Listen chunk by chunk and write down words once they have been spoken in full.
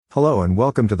Hello and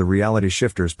welcome to the Reality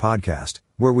Shifters podcast,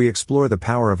 where we explore the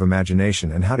power of imagination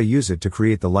and how to use it to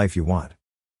create the life you want.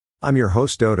 I'm your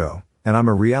host Dodo, and I'm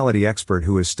a reality expert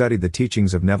who has studied the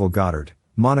teachings of Neville Goddard,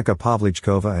 Monica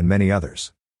Pavlichkova and many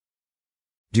others.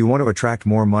 Do you want to attract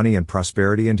more money and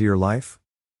prosperity into your life?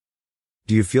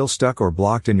 Do you feel stuck or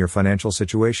blocked in your financial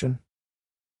situation?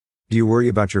 Do you worry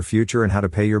about your future and how to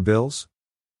pay your bills?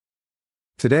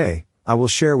 Today, I will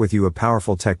share with you a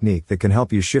powerful technique that can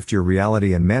help you shift your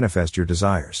reality and manifest your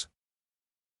desires.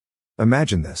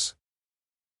 Imagine this.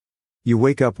 You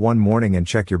wake up one morning and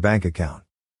check your bank account.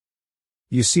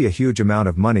 You see a huge amount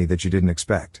of money that you didn't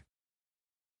expect.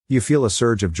 You feel a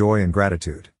surge of joy and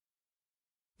gratitude.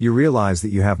 You realize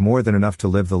that you have more than enough to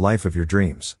live the life of your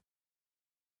dreams.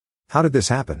 How did this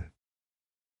happen?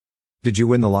 Did you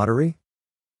win the lottery?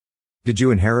 Did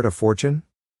you inherit a fortune?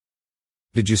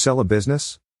 Did you sell a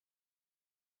business?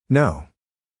 No.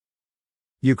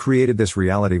 You created this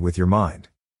reality with your mind.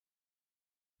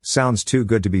 Sounds too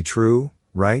good to be true,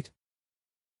 right?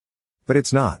 But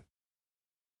it's not.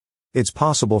 It's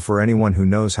possible for anyone who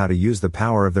knows how to use the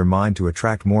power of their mind to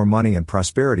attract more money and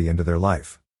prosperity into their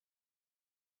life.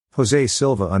 Jose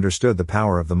Silva understood the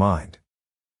power of the mind.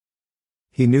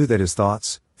 He knew that his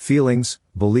thoughts, feelings,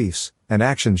 beliefs, and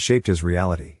actions shaped his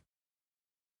reality.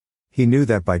 He knew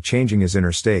that by changing his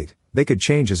inner state, they could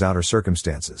change his outer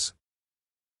circumstances.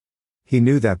 He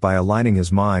knew that by aligning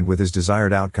his mind with his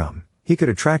desired outcome, he could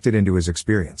attract it into his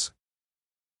experience.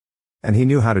 And he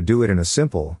knew how to do it in a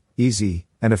simple, easy,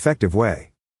 and effective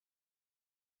way.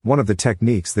 One of the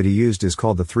techniques that he used is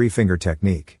called the three-finger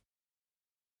technique.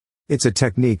 It's a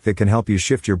technique that can help you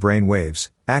shift your brain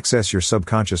waves, access your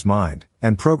subconscious mind,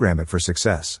 and program it for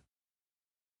success.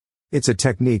 It's a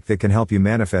technique that can help you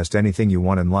manifest anything you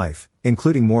want in life,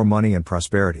 including more money and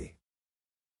prosperity.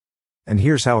 And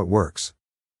here's how it works.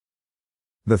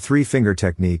 The three-finger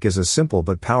technique is a simple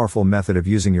but powerful method of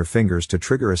using your fingers to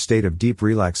trigger a state of deep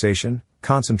relaxation,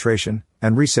 concentration,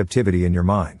 and receptivity in your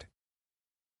mind.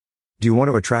 Do you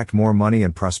want to attract more money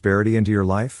and prosperity into your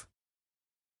life?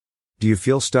 Do you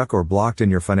feel stuck or blocked in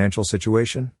your financial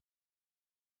situation?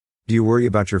 Do you worry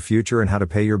about your future and how to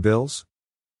pay your bills?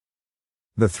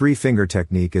 The three-finger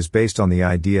technique is based on the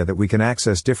idea that we can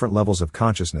access different levels of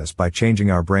consciousness by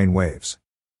changing our brain waves.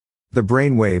 The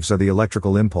brain waves are the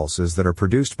electrical impulses that are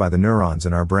produced by the neurons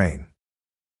in our brain.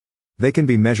 They can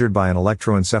be measured by an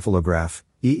electroencephalograph,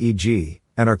 EEG,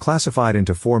 and are classified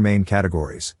into four main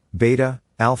categories: beta,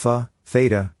 alpha,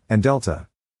 theta, and delta.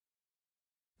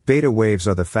 Beta waves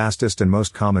are the fastest and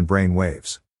most common brain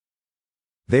waves.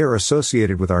 They are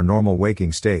associated with our normal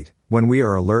waking state, when we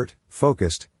are alert,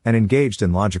 focused, and engaged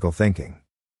in logical thinking.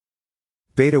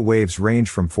 Beta waves range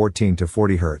from 14 to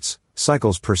 40 Hz,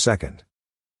 cycles per second.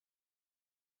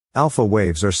 Alpha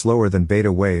waves are slower than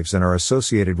beta waves and are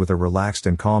associated with a relaxed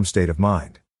and calm state of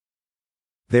mind.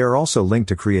 They are also linked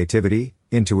to creativity,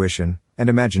 intuition, and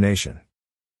imagination.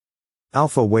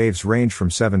 Alpha waves range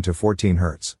from 7 to 14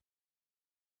 Hz.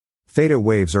 Theta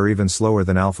waves are even slower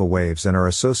than alpha waves and are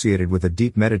associated with a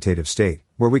deep meditative state,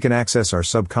 where we can access our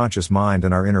subconscious mind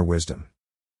and our inner wisdom.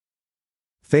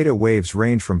 Theta waves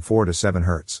range from 4 to 7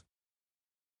 Hz.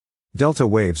 Delta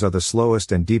waves are the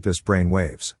slowest and deepest brain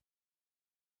waves.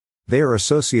 They are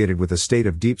associated with a state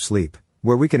of deep sleep,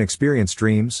 where we can experience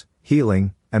dreams,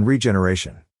 healing, and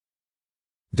regeneration.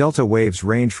 Delta waves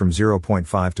range from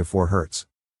 0.5 to 4 Hz.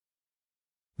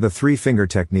 The three-finger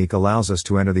technique allows us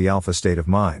to enter the alpha state of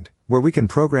mind, where we can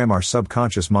program our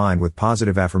subconscious mind with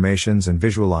positive affirmations and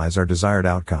visualize our desired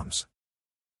outcomes.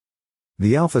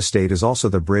 The alpha state is also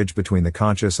the bridge between the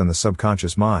conscious and the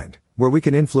subconscious mind, where we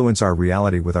can influence our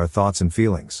reality with our thoughts and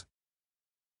feelings.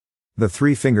 The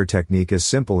three-finger technique is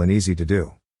simple and easy to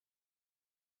do.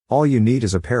 All you need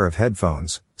is a pair of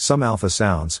headphones, some alpha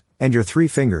sounds, and your three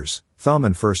fingers, thumb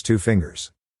and first two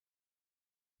fingers.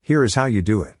 Here is how you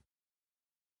do it.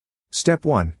 Step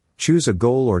 1. Choose a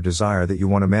goal or desire that you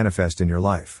want to manifest in your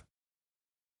life.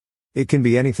 It can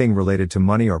be anything related to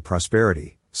money or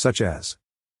prosperity, such as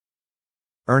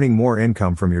earning more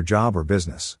income from your job or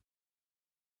business,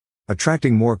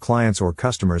 attracting more clients or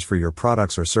customers for your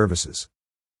products or services,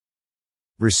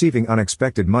 receiving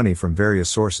unexpected money from various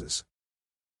sources,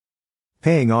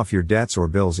 paying off your debts or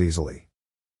bills easily,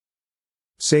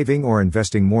 saving or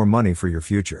investing more money for your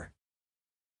future,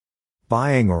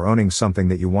 buying or owning something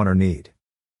that you want or need,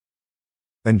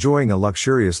 enjoying a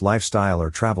luxurious lifestyle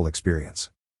or travel experience,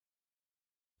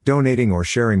 donating or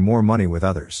sharing more money with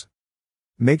others.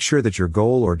 Make sure that your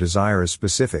goal or desire is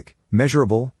specific,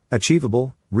 measurable,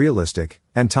 achievable, realistic,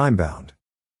 and time-bound.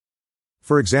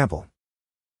 For example,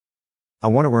 I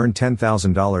want to earn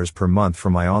 $10,000 per month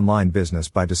from my online business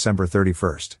by December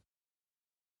 31st.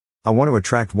 I want to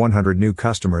attract 100 new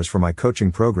customers for my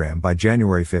coaching program by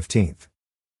January 15th.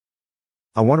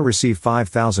 I want to receive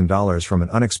 $5,000 from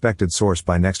an unexpected source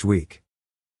by next week.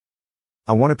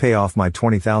 I want to pay off my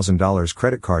 $20,000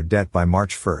 credit card debt by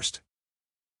March 1st.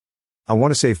 I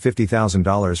want to save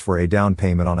 $50,000 for a down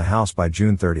payment on a house by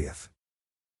June 30th.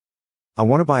 I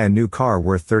want to buy a new car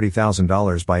worth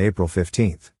 $30,000 by April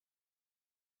 15th.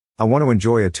 I want to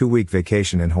enjoy a 2-week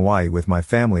vacation in Hawaii with my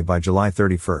family by July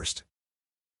 31st.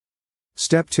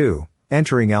 Step 2.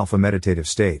 Entering Alpha Meditative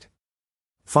State.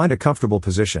 Find a comfortable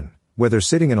position, whether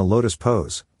sitting in a lotus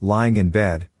pose, lying in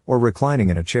bed, or reclining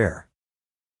in a chair.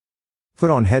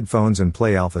 Put on headphones and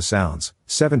play Alpha sounds,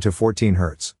 7 to 14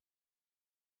 Hz.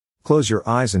 Close your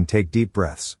eyes and take deep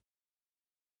breaths.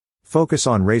 Focus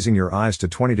on raising your eyes to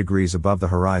 20 degrees above the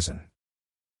horizon.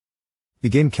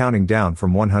 Begin counting down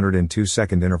from 100 in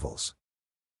 2-second intervals.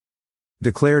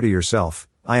 Declare to yourself,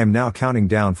 I am now counting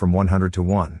down from 100 to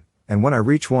 1. And when I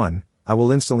reach 1, I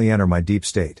will instantly enter my deep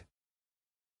state.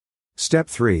 Step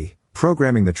 3.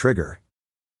 Programming the trigger.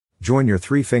 Join your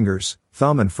 3 fingers,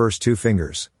 thumb and first 2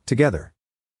 fingers, together.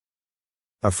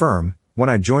 Affirm, when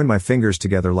I join my fingers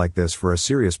together like this for a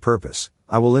serious purpose,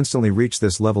 I will instantly reach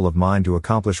this level of mind to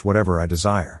accomplish whatever I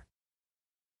desire.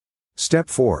 Step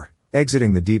 4.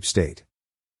 Exiting the deep state.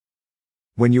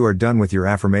 When you are done with your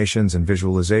affirmations and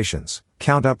visualizations,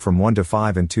 count up from 1 to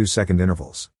 5 in 2-second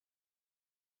intervals.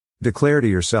 Declare to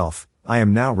yourself, I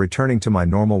am now returning to my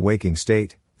normal waking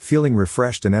state, feeling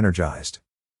refreshed and energized.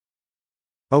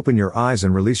 Open your eyes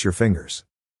and release your fingers.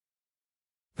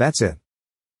 That's it.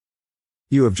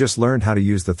 You have just learned how to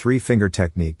use the 3-finger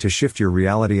technique to shift your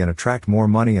reality and attract more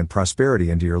money and prosperity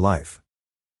into your life.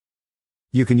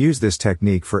 You can use this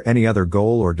technique for any other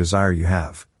goal or desire you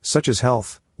have, such as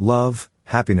health, love,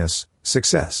 happiness,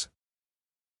 success.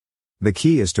 The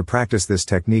key is to practice this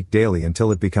technique daily until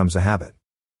it becomes a habit.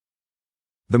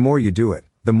 The more you do it,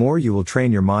 the more you will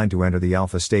train your mind to enter the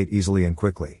alpha state easily and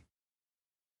quickly.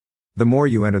 The more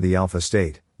you enter the alpha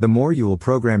state, the more you will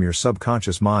program your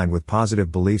subconscious mind with positive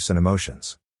beliefs and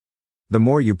emotions. The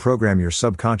more you program your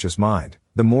subconscious mind,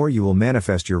 the more you will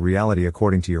manifest your reality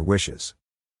according to your wishes.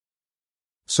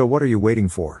 So what are you waiting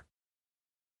for?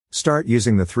 Start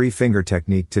using the 3-finger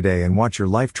technique today and watch your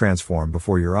life transform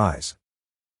before your eyes.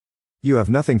 You have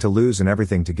nothing to lose and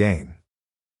everything to gain.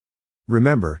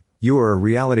 Remember, you are a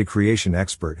reality creation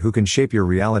expert who can shape your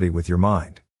reality with your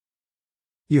mind.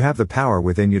 You have the power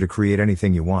within you to create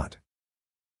anything you want.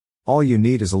 All you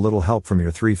need is a little help from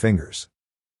your 3 fingers.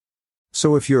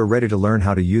 So if you are ready to learn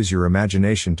how to use your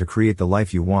imagination to create the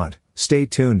life you want, stay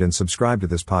tuned and subscribe to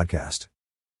this podcast.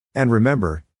 And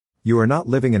remember, you are not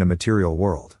living in a material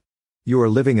world. You are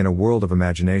living in a world of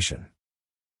imagination.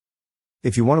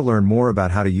 If you want to learn more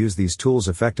about how to use these tools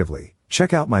effectively,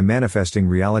 check out my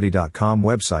manifestingreality.com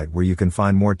website where you can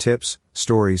find more tips,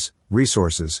 stories,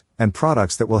 resources, and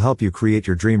products that will help you create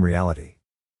your dream reality.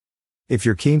 If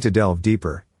you're keen to delve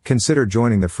deeper, consider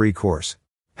joining the free course,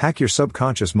 Hack Your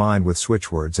Subconscious Mind with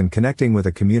Switchwords, and connecting with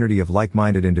a community of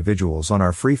like-minded individuals on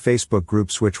our free Facebook group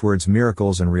Switchwords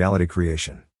Miracles and Reality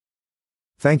Creation.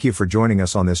 Thank you for joining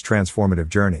us on this transformative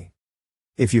journey.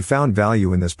 If you found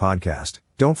value in this podcast,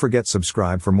 don't forget to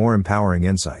subscribe for more empowering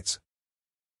insights.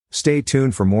 Stay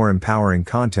tuned for more empowering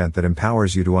content that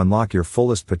empowers you to unlock your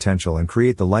fullest potential and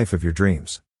create the life of your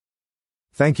dreams.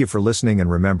 Thank you for listening, and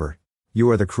remember,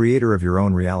 you are the creator of your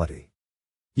own reality.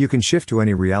 You can shift to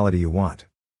any reality you want.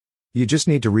 You just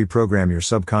need to reprogram your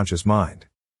subconscious mind.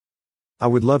 I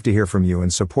would love to hear from you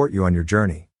and support you on your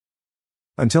journey.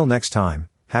 Until next time,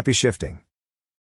 happy shifting.